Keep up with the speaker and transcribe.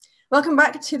Welcome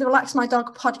back to the Relax My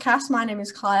Dog podcast. My name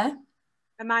is Claire.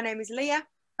 And my name is Leah.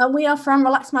 And we are from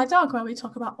Relax My Dog, where we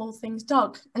talk about all things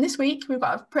dog. And this week, we've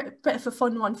got a bit of a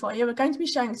fun one for you. We're going to be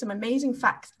sharing some amazing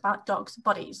facts about dogs'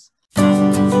 bodies. So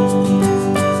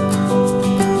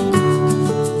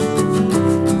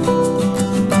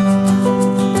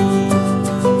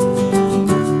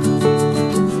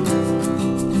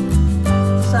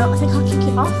I think I'll kick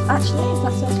it off, actually, if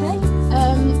that's okay,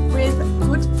 with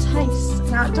good taste.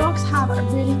 Now, dogs have a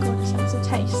really good sense of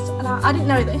taste. And I didn't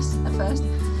know this at first.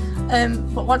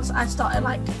 But once I started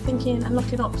thinking and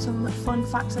looking up some fun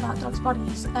facts about dogs'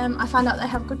 bodies, I found out they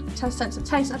have a good sense of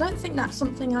taste. I don't think that's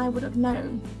something I would have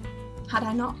known had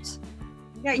I not.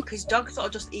 Yeah, because dogs sort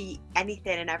of just eat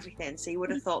anything and everything, so you would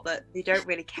have thought that they don't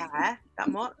really care that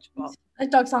much. But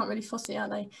dogs aren't really fussy, are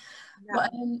they? No.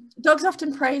 But dogs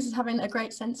often praised as having a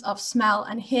great sense of smell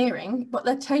and hearing, but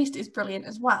their taste is brilliant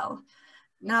as well.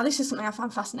 Now, this is something I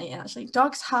found fascinating, actually.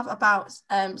 Dogs have about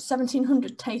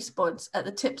 1,700 taste buds at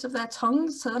the tips of their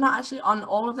tongues. So they're not actually on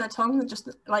all of their tongue. They're just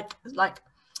like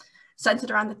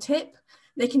centered around the tip.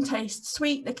 They can taste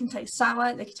sweet, they can taste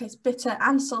sour, they can taste bitter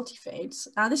and salty foods.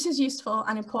 Now, this is useful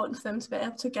and important for them to be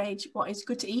able to gauge what is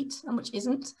good to eat and which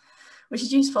isn't, which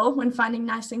is useful when finding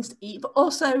nice things to eat, but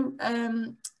also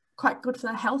quite good for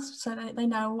their health. So they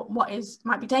know what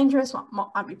might be dangerous, what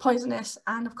might be poisonous,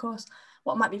 and of course,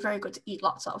 what might be very good to eat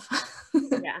lots of.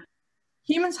 Yeah.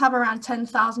 Humans have around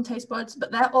 10,000 taste buds,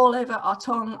 but they're all over our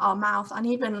tongue, our mouth, and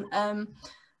even on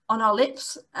our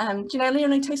lips. Do you know, Leah,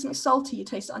 when you taste something salty, you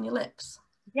taste it on your lips?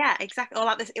 Yeah, exactly. Or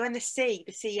like this, when the sea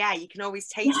air, you can always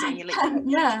taste it on your lips.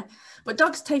 Yeah, but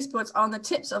dogs' taste buds are on the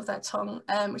tips of their tongue,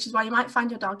 which is why you might find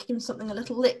your dog giving something a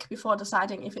little lick before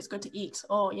deciding if it's good to eat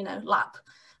or, lap,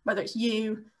 whether it's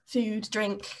you, food,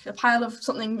 drink, a pile of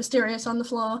something mysterious on the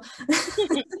floor.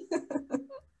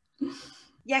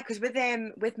 Yeah, because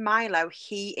with Milo,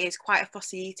 he is quite a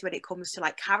fussy eater when it comes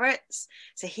to carrots.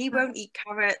 So he won't eat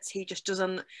carrots. He just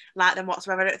doesn't like them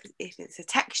whatsoever. If it's a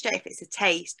texture, if it's a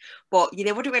taste, but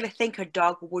wouldn't really think a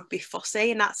dog would be fussy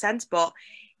in that sense. But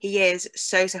he is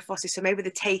so fussy. So maybe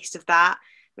the taste of that,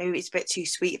 maybe it's a bit too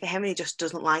sweet for him, and he just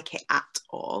doesn't like it at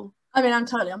all. I mean, I'm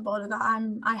totally on board with that.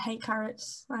 I hate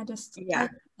carrots. Yeah.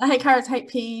 I hate carrots, hate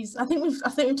peas. I think we've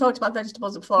talked about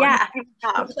vegetables before. Yeah, I think so.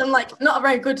 I'm not a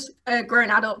very good grown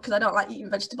adult because I don't like eating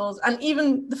vegetables. And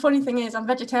even the funny thing is, I'm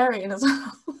vegetarian as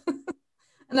well,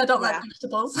 and I don't like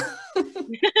vegetables.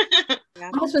 Yeah.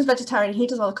 My husband's vegetarian. He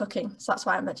does all the cooking, so that's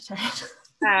why I'm vegetarian.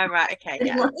 Right. Okay.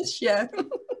 Yeah. Yeah.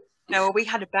 No, well, we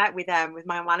had a bet with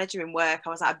my manager in work. I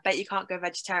was like, I bet you can't go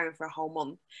vegetarian for a whole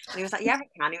month. And he was like, yeah, I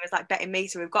can. He was betting me.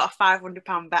 So we've got a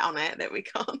 £500 bet on it that we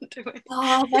can't do it.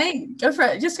 Oh, mate, go for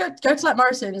it. Just go to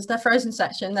Morrison's, their frozen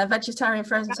section, their vegetarian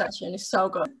frozen section is so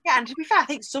good. Yeah, and to be fair, I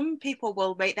think some people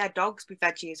will make their dogs be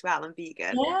veggie as well and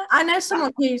vegan. Yeah, I know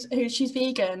someone she's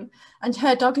vegan and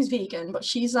her dog is vegan, but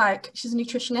she's a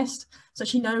nutritionist, so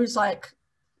she knows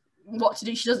what to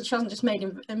do. She hasn't just made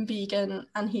him vegan,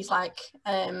 and he's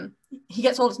he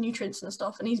gets all his nutrients and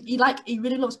stuff, and he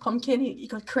really loves pumpkin. He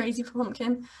goes crazy for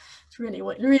pumpkin. It's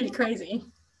really crazy.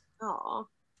 Oh.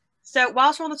 So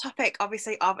whilst we're on the topic,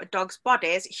 obviously, of dogs'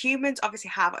 bodies, humans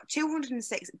obviously have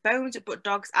 206 bones, but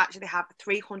dogs actually have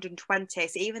 320.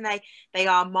 So even they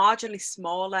are marginally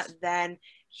smaller than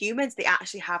humans, they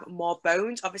actually have more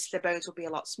bones. Obviously, the bones will be a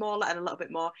lot smaller and a little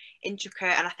bit more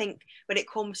intricate. And I think when it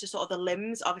comes to sort of the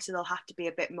limbs, obviously they'll have to be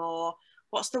a bit more,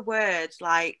 what's the word?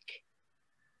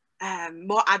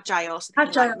 More agile. So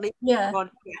Yeah,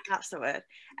 that's the word.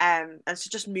 And so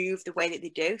just move the way that they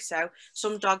do. So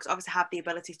some dogs obviously have the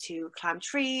ability to climb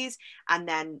trees and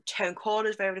then turn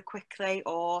corners very quickly,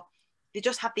 or they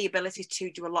just have the ability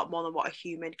to do a lot more than what a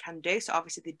human can do. So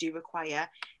obviously they do require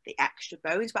the extra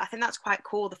bones, but I think that's quite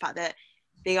cool, the fact that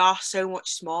they are so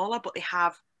much smaller, but they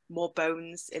have more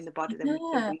bones in the body than we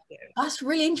do. That's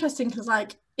really interesting, because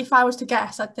if I was to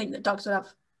guess, I'd think that dogs would have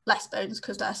less bones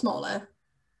because they're smaller.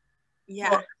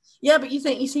 Yeah. But you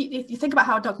think about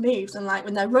how a dog moves, and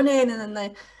when they're running and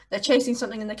then they're chasing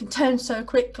something and they can turn so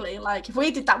quickly. If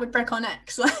we did that, we'd break our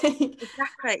necks.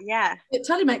 Exactly. Yeah. It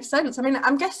totally makes sense. I mean,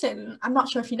 I'm guessing, I'm not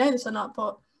sure if you know this or not,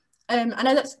 but I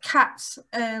know that cats,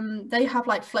 they have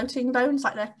floating bones,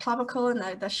 their clavicle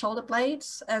and their shoulder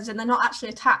blades, as in they're not actually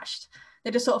attached.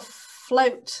 They just sort of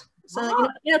float. So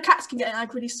cats can get in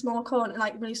really small corner,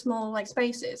 really small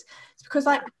spaces. It's because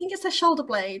I think it's their shoulder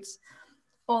blades,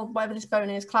 or whatever this bone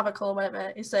is, clavicle or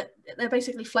whatever, is that they're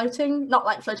basically floating,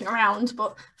 not floating around,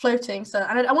 but floating. So,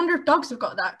 and I wonder if dogs have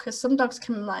got that, because some dogs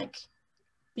can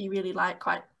be really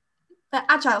quite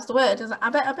agile's the word, isn't it? I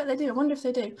bet they do. I wonder if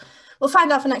they do. We'll find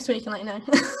out for next week and let you know.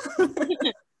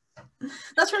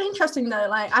 That's really interesting though.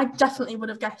 Like I definitely would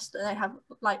have guessed that they have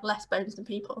like less bones than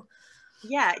people.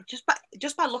 Yeah, just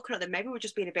by looking at them, maybe we're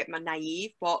just being a bit more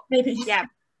naive, but Maybe. yeah.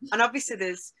 And obviously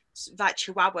there's like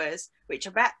chihuahuas, which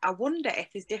I wonder if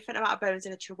there's different amount of bones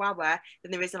in a chihuahua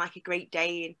than there is in like a Great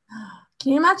Dane.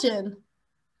 Can you imagine?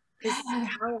 Because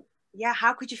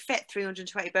how could you fit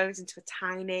 320 bones into a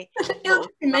tiny It'll little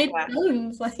just be made chihuahua? of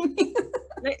bones. Like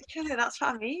Literally, that's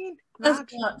what I mean. that's Mad.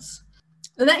 nuts.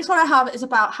 The next one I have is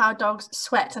about how dogs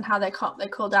sweat and how they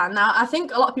cool down. Now, I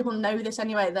think a lot of people know this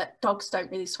anyway, that dogs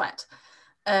don't really sweat.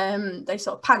 They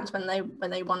sort of pant when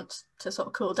they want to sort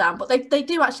of cool down, but they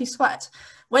do actually sweat.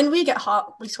 When we get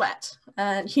hot, we sweat.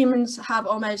 And humans have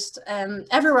almost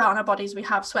everywhere on our bodies we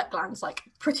have sweat glands. Like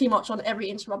pretty much on every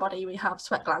inch of our body we have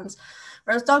sweat glands,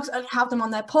 whereas dogs only have them on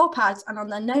their paw pads and on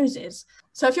their noses.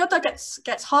 So if your dog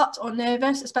gets hot or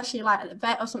nervous, especially like at the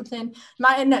vet or something, you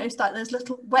might have noticed that there's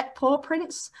little wet paw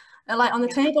prints like on the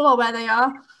table or where they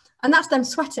are. And that's them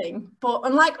sweating. But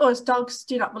unlike us, dogs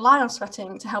do not rely on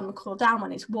sweating to help them cool down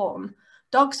when it's warm.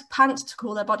 Dogs pant to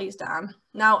cool their bodies down.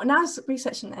 Now, when I was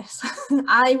researching this,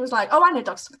 I was like, oh, I know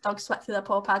dogs sweat through their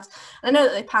paw pads. And I know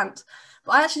that they pant.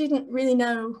 But I actually didn't really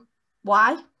know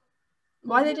why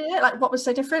they did it, like what was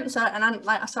so different. So I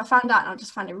found out, and I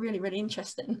just found it really, really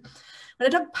interesting. When a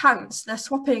dog pants, they're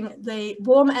swapping the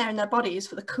warm air in their bodies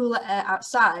for the cooler air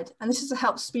outside, and this is to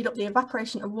help speed up the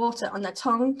evaporation of water on their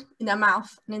tongue, in their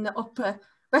mouth, and in the upper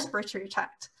respiratory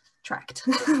tract.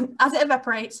 As it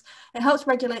evaporates, it helps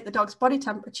regulate the dog's body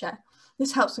temperature.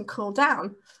 This helps them cool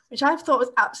down, which I thought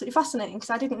was absolutely fascinating because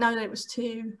I didn't know that it was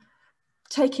to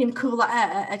take in cooler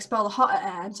air, expel the hotter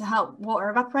air to help water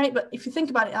evaporate. But if you think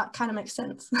about it, that kind of makes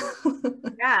sense.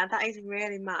 Yeah, that is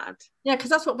really mad. Yeah, because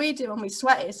that's what we do when we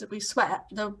sweat, is that we sweat,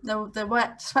 the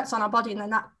wet sweats on our body, and then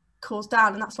that cools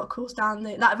down, and that's what cools down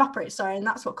that evaporates, sorry, and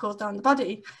that's what cools down the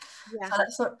body. Yeah. So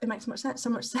that's what, it makes so much sense.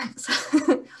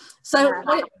 So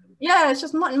it's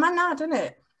just mad, isn't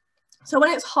it? So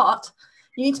when it's hot,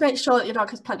 you need to make sure that your dog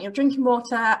has plenty of drinking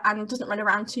water and doesn't run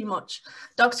around too much.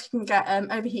 Dogs can get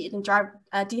overheated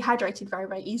and dehydrated very,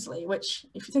 very easily, which,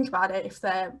 if you think about it, if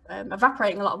they're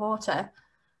evaporating a lot of water,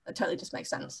 it totally just makes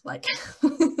sense. Like,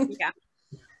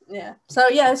 yeah. So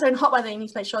in hot weather, you need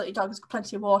to make sure that your dog has got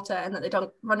plenty of water and that they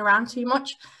don't run around too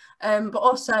much. But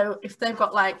also, if they've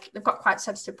got quite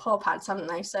sensitive paw pads, haven't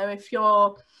they? So if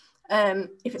you're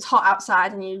if it's hot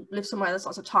outside and you live somewhere there's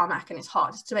lots of tarmac and it's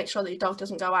hot, just to make sure that your dog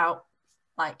doesn't go out,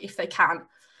 like if they can,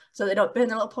 so they don't burn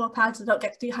their little paw pads, they don't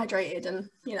get dehydrated, and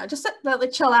just they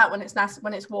chill out when it's nice,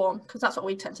 when it's warm, because that's what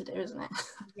we tend to do, isn't it?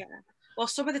 Yeah. Well,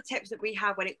 some of the tips that we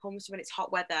have when it comes to when it's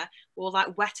hot weather, we'll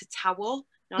like wet a towel,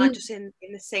 like just in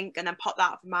the sink, and then pop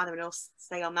that up from either, and it'll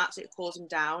stay on that so it cools them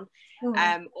down.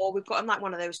 Or we've got them like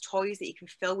one of those toys that you can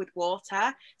fill with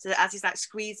water, so that as he's like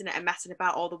squeezing it and messing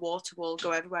about, all the water will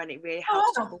go everywhere, and it really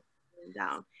helps to cool them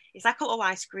down. It's like a little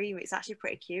ice cream. It's actually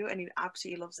pretty cute, and he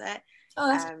absolutely loves it.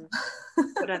 But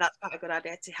no, that's quite a good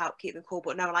idea to help keep them cool.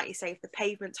 But no, like you say, if the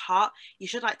pavement's hot, you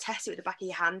should like test it with the back of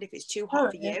your hand. If it's too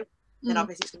hot for you, then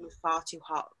obviously it's going to be far too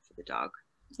hot for the dog.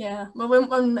 Yeah. Well,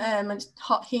 when it's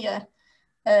hot here,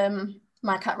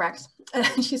 my cat Rex,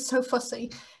 she's so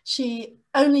fussy. She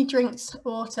only drinks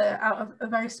water out of a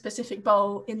very specific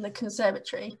bowl in the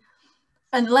conservatory,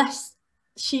 unless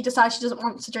she decides she doesn't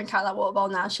want to drink out of that water bowl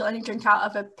now. She'll only drink out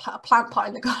of a plant pot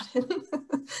in the garden.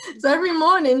 So every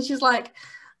morning she's like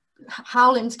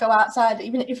howling to go outside,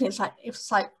 even if it's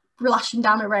like lashing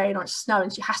down with rain or it's snowing,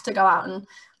 she has to go out and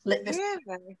lick this.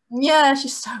 Really? Yeah,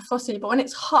 she's so fussy. But when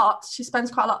it's hot, she spends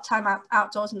quite a lot of time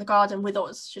outdoors in the garden with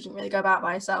us. She doesn't really go about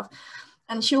by herself.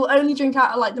 And she will only drink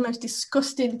out of like the most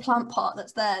disgusting plant pot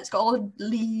that's there. It's got all the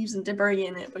leaves and debris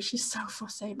in it, but she's so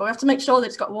fussy. But we have to make sure that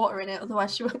it's got water in it,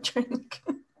 otherwise she won't drink.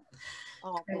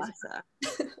 Oh, bless her.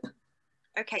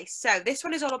 Okay, so this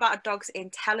one is all about a dog's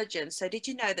intelligence. So did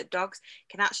you know that dogs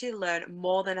can actually learn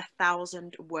more than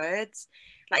 1,000 words?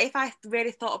 Like, if I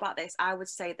really thought about this, I would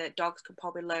say that dogs can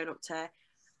probably learn up to,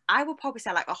 I would probably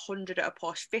say like 100 at a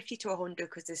push, 50 to 100,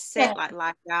 because there's sit, like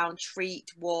lie down,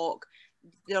 treat, walk.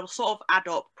 They'll sort of add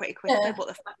up pretty quickly, but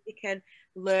the fact they can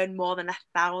learn more than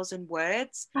 1,000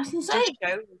 words, that's insane. just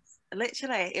shows,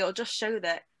 literally, it'll just show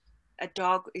that a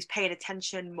dog is paying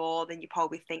attention more than you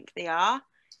probably think they are.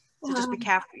 So just be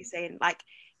careful what you're saying. Like,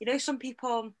 some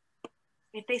people,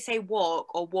 if they say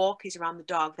walk or walk is around the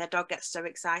dog, their dog gets so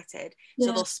excited.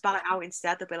 So they'll spell it out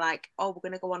instead. They'll be like, oh, we're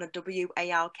going to go on a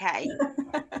WALK.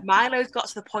 Milo's got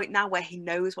to the point now where he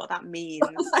knows what that means.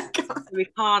 So we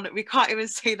can't even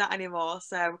say that anymore.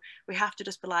 So we have to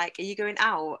just be like, are you going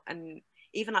out? And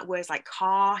even like words like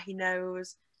car, he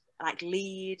knows. like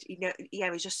lead, you know. Yeah,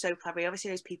 it was just so clever. He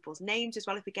obviously knows people's names as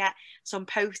well. If we get some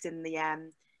post in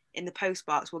the post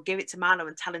box, we'll give it to Milo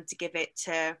and tell him to give it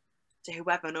to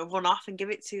whoever, and he'll run off and give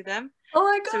it to them. Oh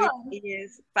my So god. he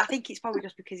is, but I think it's probably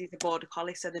just because he's a border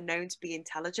collie, so they're known to be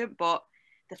intelligent. But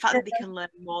the fact that they can learn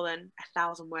more than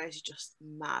 1,000 words is just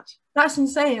mad. That's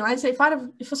insane. Like, so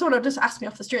if someone had just asked me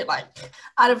off the street, like,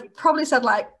 I'd have probably said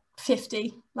like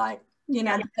 50, like, you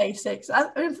know, the basics.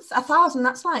 1,000,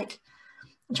 that's like,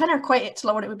 I'm trying to equate it to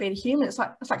like what it would be to human. It's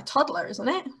like a toddler, isn't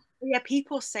it? Yeah,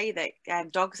 people say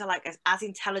that dogs are like as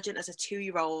intelligent as a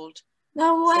 2-year-old.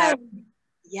 No way. So,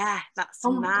 yeah, that's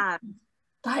mad.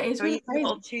 That is so really crazy. A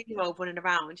little 2-year-old running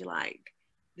around, you're like,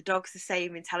 the dog's the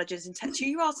same intelligence. And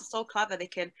 2-year-olds are so clever. They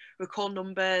can recall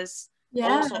numbers. Yeah.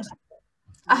 All sorts of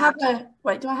I have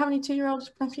do I have any 2-year-old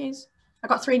nephews? I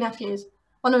got 3 nephews.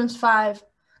 One of them's 5.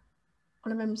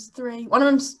 One of them's 3. One of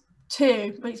them's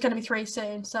 2, but he's going to be 3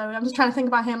 soon. So I'm just trying to think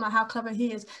about him, like how clever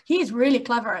he is. He is really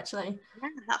clever, actually. Yeah,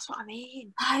 that's what I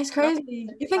mean. It's crazy.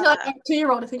 You think like a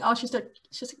 2-year-old, I think, oh, she's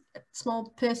just a small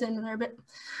person and they're a bit,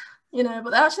 you know,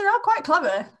 but they are quite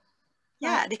clever.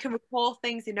 Yeah, they can recall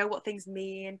things. They know what things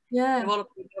mean. Yeah, they're all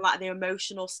like their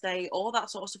emotional state, all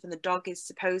that sort of stuff. And the dog is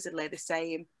supposedly the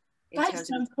same. That's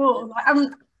so cool.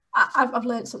 Like, I've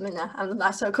learned something there, and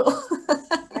that's so cool.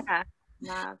 Yeah.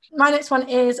 Mad. My next one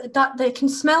is that they can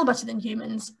smell better than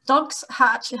humans. Dogs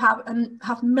actually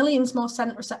have millions more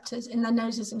scent receptors in their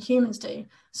noses than humans do.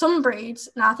 Some breeds,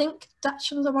 now I think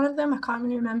Dachshunds are one of them, I can't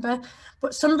really remember,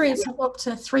 but some breeds have up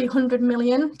to 300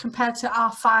 million compared to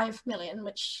our 5 million,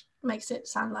 which makes it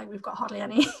sound like we've got hardly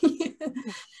any.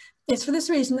 It's for this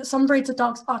reason that some breeds of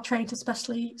dogs are trained to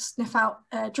specially sniff out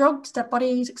drugs, dead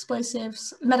bodies,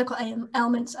 explosives, medical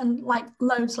ailments, and like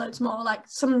loads more. Like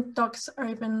some dogs are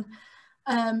even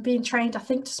being trained, I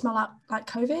think, to smell out like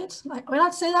COVID. Like, are we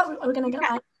allowed to say that? Are we going to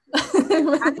get like?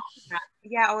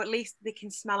 Yeah, or at least they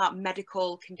can smell out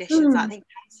medical conditions. I think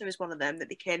cancer is one of them that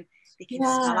they can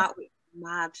smell out.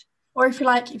 Mad. Or if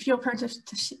you're prone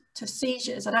to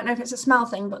seizures, I don't know if it's a smell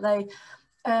thing, but they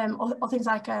or things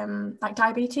like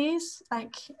diabetes.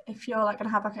 Like if you're like going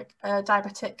to have like a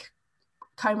diabetic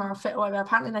coma or fit or whatever,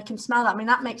 apparently they can smell that. I mean,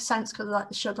 that makes sense because of like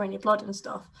the sugar in your blood and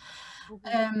stuff.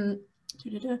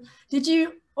 Did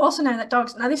you also know that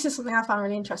dogs, now this is something I found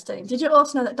really interesting, did you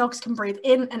also know that dogs can breathe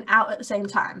in and out at the same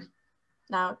time?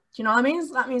 Now, do you know what that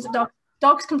means? That means that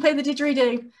dogs can play the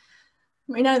didgeridoo.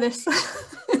 We know this.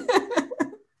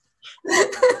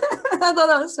 I thought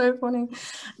that was so funny.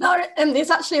 No,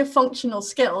 it's actually a functional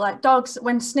skill. Like dogs,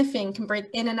 when sniffing, can breathe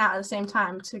in and out at the same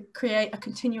time to create a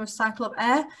continuous cycle of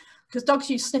air, because dogs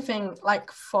use sniffing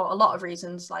like for a lot of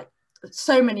reasons, like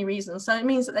so many reasons. So it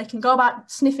means that they can go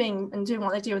about sniffing and doing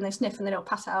what they do when they sniff and they don't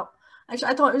pass out. Actually,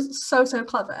 I thought it was so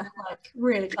clever, like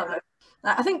really clever.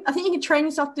 Like, I think you can train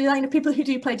yourself to do that. You know, people who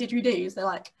do play didgeridoos, they're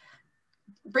like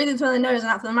breathing through their nose and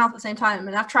out through their mouth at the same time.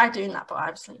 And I've tried doing that, but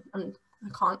obviously I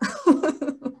can't.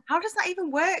 How does that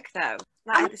even work though?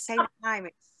 Like at the same time,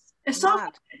 it's sort of,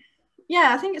 yeah,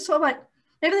 I think it's sort of like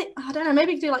maybe I don't know,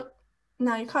 maybe you do like,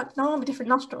 no, you can't. No one with different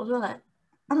nostrils, will it?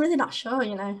 I'm really not sure,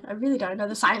 you know. I really don't know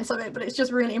the science of it, but it's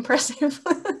just really impressive.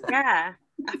 Yeah,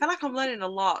 I feel like I'm learning a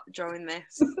lot during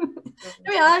this.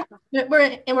 We're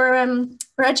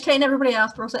educating everybody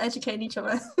else, but also educating each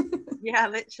other. Yeah,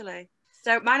 literally.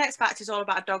 So my next fact is all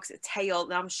about a dog's tail.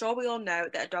 Now I'm sure we all know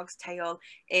that a dog's tail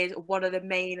is one of the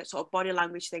main sort of body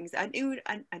language things that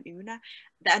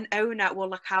an owner will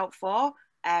look out for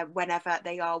whenever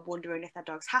they are wondering if their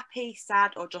dog's happy,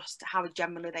 sad, or just how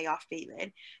generally they are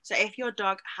feeling. So if your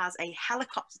dog has a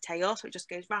helicopter tail, so it just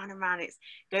goes round and round, it's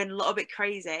going a little bit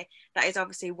crazy, that is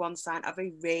obviously one sign of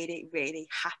a really, really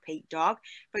happy dog.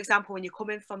 For example, when you're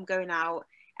coming from going out,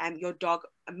 your dog,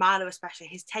 Milo especially,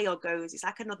 his tail goes, it's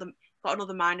like got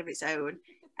another mind of its own,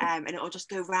 and it'll just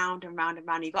go round and round and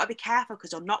round. You've got to be careful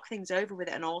because he'll knock things over with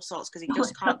it and all sorts because he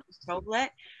just can't control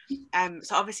it.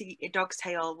 So obviously a dog's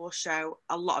tail will show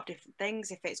a lot of different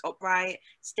things. If it's upright,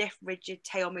 stiff, rigid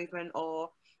tail movement, or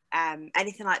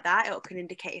anything like that, it can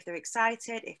indicate if they're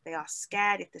excited, if they are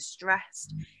scared, if they're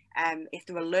stressed, if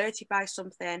they're alerted by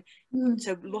something.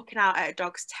 So looking out at a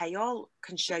dog's tail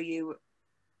can show you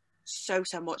so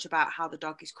much about how the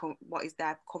dog is, what is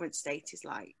their current state is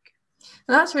like.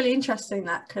 And that's really interesting,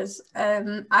 that, because I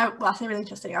think really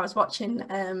interesting. I was watching,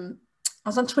 I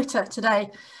was on Twitter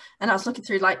today, and I was looking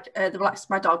through like the Relax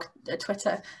My Dog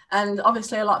Twitter, and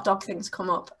obviously a lot of dog things come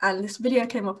up, and this video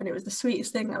came up, and it was the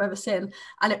sweetest thing I've ever seen,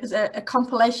 and it was a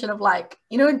compilation of, like,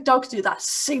 you know when dogs do that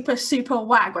super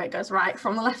wag where it goes right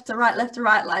from left to right,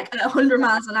 like at 100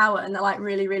 miles an hour, and they're like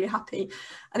really happy,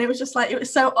 and it was just like, it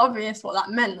was so obvious what that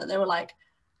meant, that they were like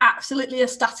absolutely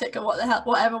ecstatic at what the hell,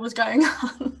 whatever was going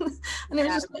on. And it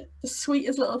was just like the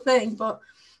sweetest little thing. But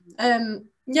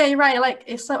yeah, you're right, like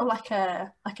it's sort of like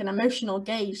an emotional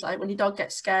gauge. Like when your dog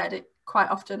gets scared, it quite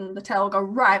often the tail will go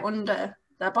right under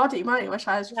their body, might it? Which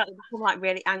I was become like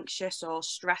really anxious or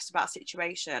stressed about a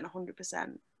situation.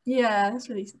 100%. Yeah,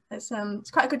 it's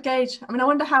quite a good gauge. I mean, I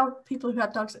wonder how people who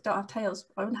have dogs that don't have tails,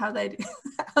 I wonder how they do.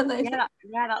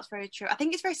 Yeah, that's very true. I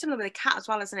think it's very similar with a cat as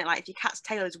well, isn't it? Like if your cat's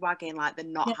tail is wagging, like they're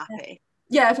not happy.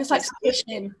 Yeah, if it's like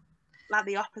swishing. Like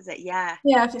the opposite, yeah.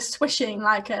 Yeah, if it's swishing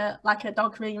like a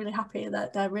dog's really, really happy,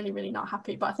 that they're really, really not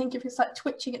happy. But I think if it's like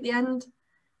twitching at the end,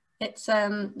 it's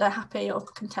they're happy or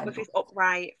content. If it's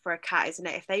upright for a cat, isn't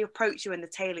it? If they approach you and the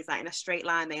tail is like in a straight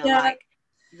line, they are like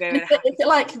very happy. If it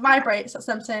like vibrates, that's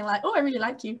them saying like, oh, I really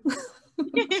like you.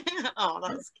 Oh,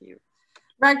 that's cute.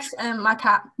 Regs, my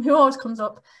cat, who always comes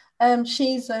up,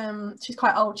 she's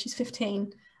quite old, she's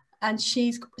 15, and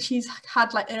she's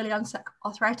had like early onset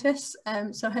arthritis,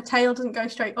 so her tail doesn't go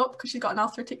straight up because she's got an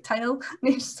arthritic tail.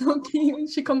 And it's so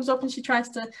cute. She comes up and she tries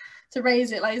to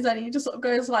raise it like that, and it just sort of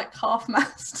goes like half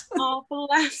mast. Oh,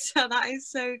 bless her, that is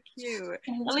so cute.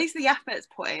 At least the effort's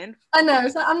put in. I know,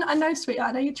 so I know, sweetheart,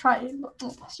 I know you're trying, but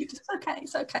it's okay.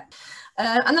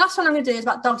 And the last one I'm going to do is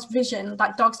about dogs' vision,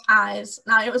 like dogs' eyes.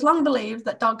 Now, it was long believed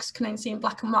that dogs can only see in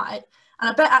black and white, and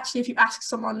I bet actually if you ask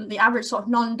someone, the average sort of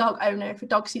non-dog owner, if a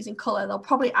dog sees in colour, they'll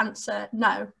probably answer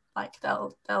no, like they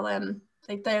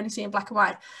only see in black and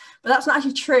white. But that's not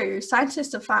actually true.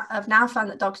 Scientists have now found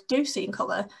that dogs do see in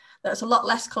colour, that it's a lot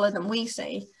less colour than we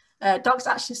see. Dogs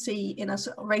actually see in a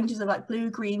sort of ranges of like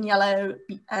blue, green, yellow,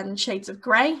 and shades of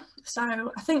grey.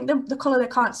 So I think the colour they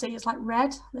can't see is like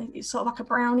red. It's sort of like a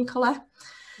browny colour.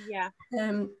 Yeah.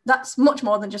 That's much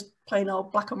more than just plain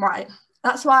old black and white.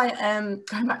 That's why,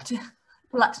 going back to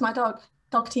Relax My Dog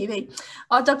TV,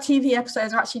 our dog TV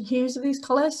episodes are actually hues of these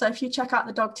colours. So if you check out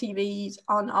the dog TVs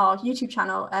on our YouTube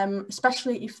channel,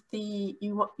 especially if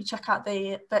you check out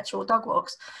the virtual dog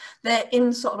walks, they're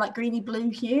in sort of like greeny blue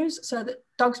hues, so that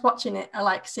dogs watching it are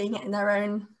like seeing it in their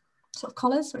own sort of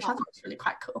colours, which I think is really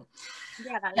quite cool.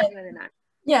 Yeah, that is really nice.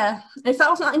 Yeah, if that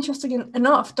was not interesting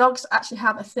enough, dogs actually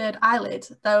have a third eyelid,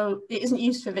 though it isn't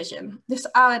used for vision. This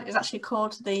eyelid is actually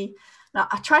called now,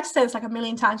 I tried to say this like a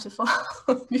million times before,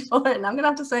 and I'm going to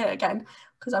have to say it again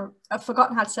because I've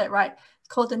forgotten how to say it right. It's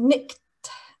called the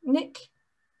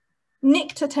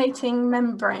nictitating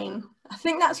membrane. I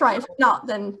think that's right. If not,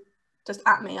 then just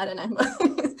at me. I don't know.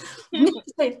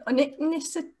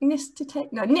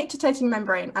 Nictitating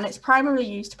membrane, and it's primarily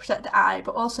used to protect the eye,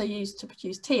 but also used to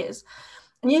produce tears.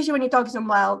 And usually when your dog is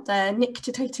unwell, the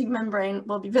nictitating membrane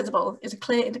will be visible. It's a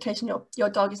clear indication your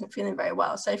dog isn't feeling very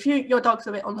well. So if your dog's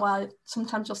a bit unwell,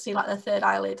 sometimes you'll see like their third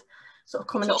eyelid sort of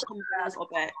coming up. A little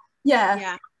bit.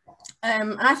 Yeah.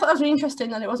 And I thought that was really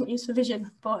interesting that it wasn't used for vision.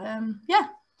 But yeah,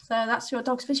 so that's your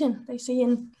dog's vision. They see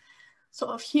in sort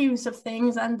of hues of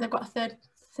things, and they've got a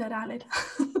third eyelid.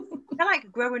 I feel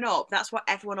like growing up, that's what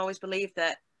everyone always believed,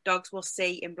 that dogs will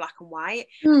see in black and white.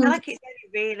 I feel like it's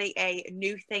really a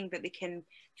new thing that they can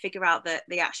figure out that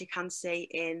they actually can see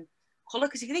in colour,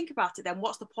 because if you think about it, then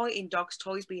what's the point in dogs'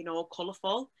 toys being all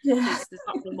colourful? There's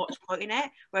not really much point in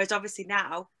it. Whereas obviously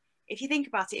now, if you think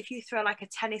about it, if you throw like a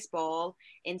tennis ball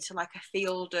into like a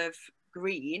field of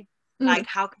green, like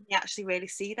how can you actually really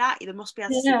see that? There must be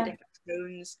able to see the different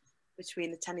tones between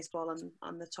the tennis ball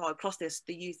and the toy. Plus they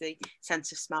use the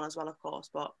sense of smell as well, of course.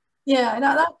 But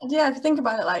if you think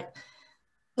about it, like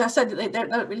I said, they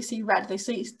don't really see red. They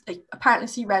apparently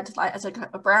see red like as a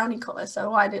brownie colour.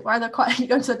 So why they're quite, you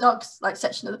go to the dogs like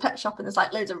section of the pet shop and there's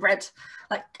like loads of red,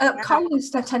 like Kongs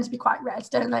tend to be quite red,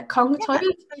 don't they? Kong toys.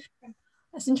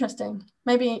 That's interesting.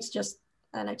 Maybe it's just,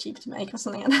 I don't know, cheaper to make or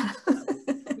something.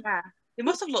 Yeah, they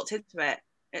must have looked into it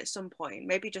at some point.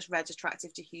 Maybe just red's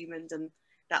attractive to humans, and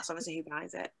that's obviously who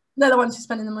buys it. They're the ones who are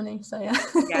spending the money, so yeah.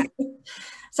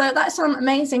 So that's some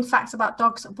amazing facts about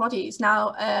dogs' bodies.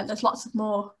 Now there's lots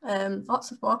more.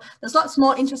 There's lots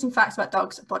more interesting facts about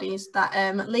dogs' bodies that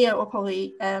Leah will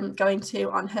probably go into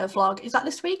on her vlog. Is that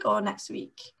this week or next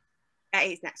week?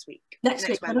 It is next week.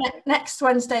 Next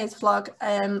Wednesday's vlog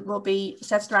will be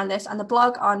centered around this, and the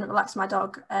blog on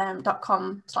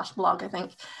relaxmydog.com/blog, I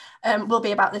think, will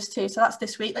be about this too. So that's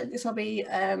this week. This will be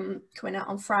coming out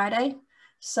on Friday.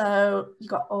 So you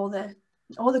got all the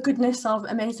goodness of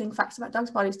amazing facts about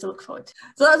dogs' bodies to look forward to.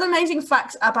 So that was amazing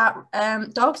facts about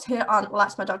dogs here on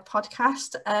Relax My Dog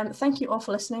podcast. Thank you all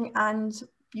for listening, and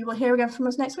you will hear again from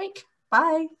us next week.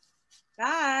 Bye.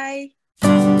 Bye.